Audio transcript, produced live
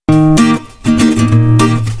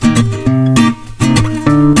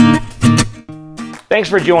Thanks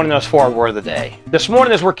for joining us for our Word of the Day. This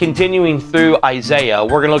morning, as we're continuing through Isaiah,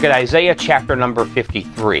 we're going to look at Isaiah chapter number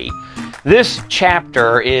 53. This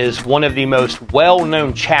chapter is one of the most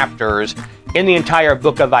well-known chapters in the entire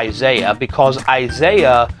book of Isaiah because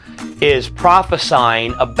Isaiah is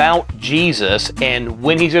prophesying about Jesus and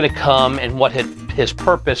when he's going to come and what his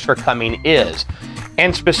purpose for coming is.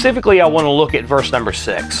 And specifically, I want to look at verse number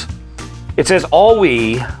 6. It says, "All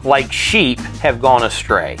we, like sheep, have gone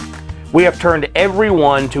astray. We have turned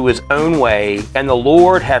everyone to his own way, and the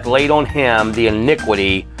Lord hath laid on him the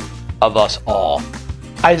iniquity of us all."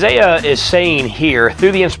 Isaiah is saying here,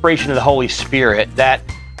 through the inspiration of the Holy Spirit, that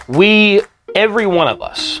we, every one of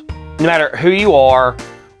us, no matter who you are,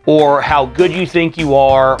 or how good you think you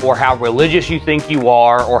are, or how religious you think you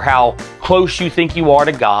are, or how close you think you are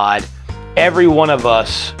to God, every one of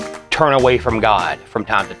us turn away from God from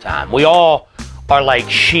time to time. We all are like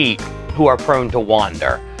sheep who are prone to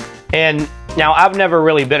wander. And now, I've never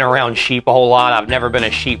really been around sheep a whole lot. I've never been a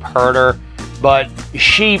sheep herder, but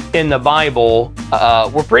sheep in the Bible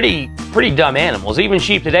were pretty dumb animals. Even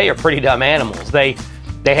sheep today are pretty dumb animals. They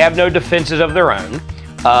have no defenses of their own.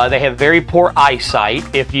 They have very poor eyesight.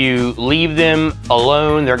 If you leave them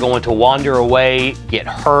alone, they're going to wander away, get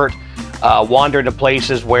hurt, wander to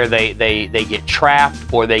places where they get trapped,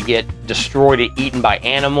 or they get destroyed and eaten by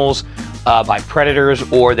animals, by predators,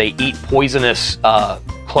 or they eat poisonous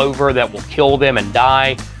clover that will kill them and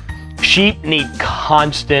die. Sheep need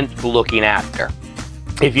constant looking after.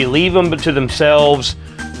 If you leave them to themselves,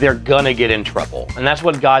 they're gonna get in trouble. And that's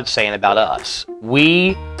what God's saying about us.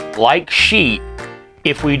 We, like sheep,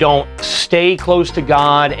 if we don't stay close to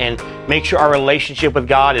God and make sure our relationship with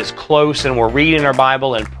God is close and we're reading our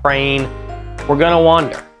Bible and praying, we're gonna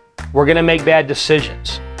wander. We're gonna make bad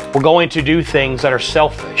decisions. We're going to do things that are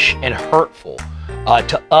selfish and hurtful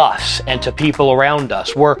to us and to people around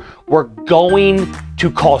us. We're going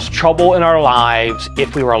to cause trouble in our lives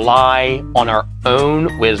if we rely on our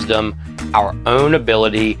own wisdom, our own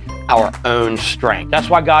ability, our own strength. That's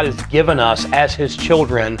why God has given us, as His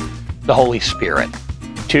children, the Holy Spirit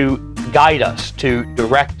to guide us, to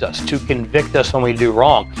direct us, to convict us when we do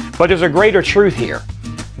wrong. But there's a greater truth here.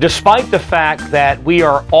 Despite the fact that we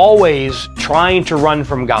are always trying to run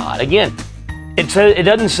from God, again, it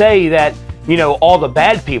doesn't say that all the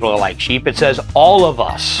bad people are like sheep. It says all of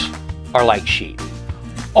us are like sheep.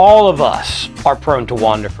 All of us are prone to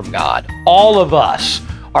wander from God. All of us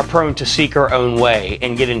are prone to seek our own way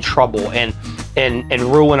and get in trouble and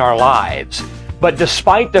ruin our lives. But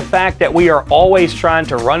despite the fact that we are always trying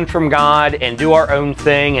to run from God and do our own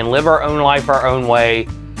thing and live our own life our own way,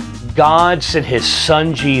 God sent His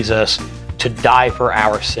Son Jesus to die for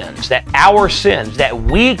our sins. That our sins that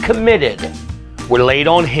we committed were laid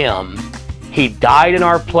on Him. He died in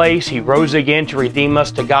our place. He rose again to redeem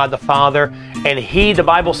us to God the Father. And He, the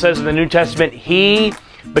Bible says in the New Testament, He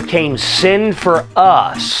became sin for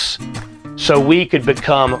us so we could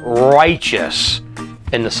become righteous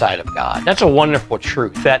in the sight of God. That's a wonderful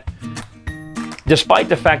truth, that despite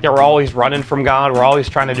the fact that we're always running from God, we're always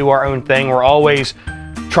trying to do our own thing, we're always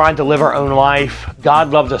trying to live our own life, God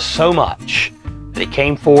loves us so much that He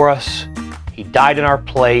came for us. He died in our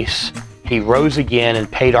place. He rose again and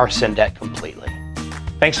paid our sin debt completely.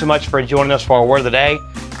 Thanks so much for joining us for our Word of the Day.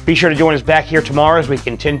 Be sure to join us back here tomorrow as we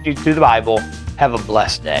continue through the Bible. Have a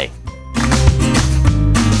blessed day.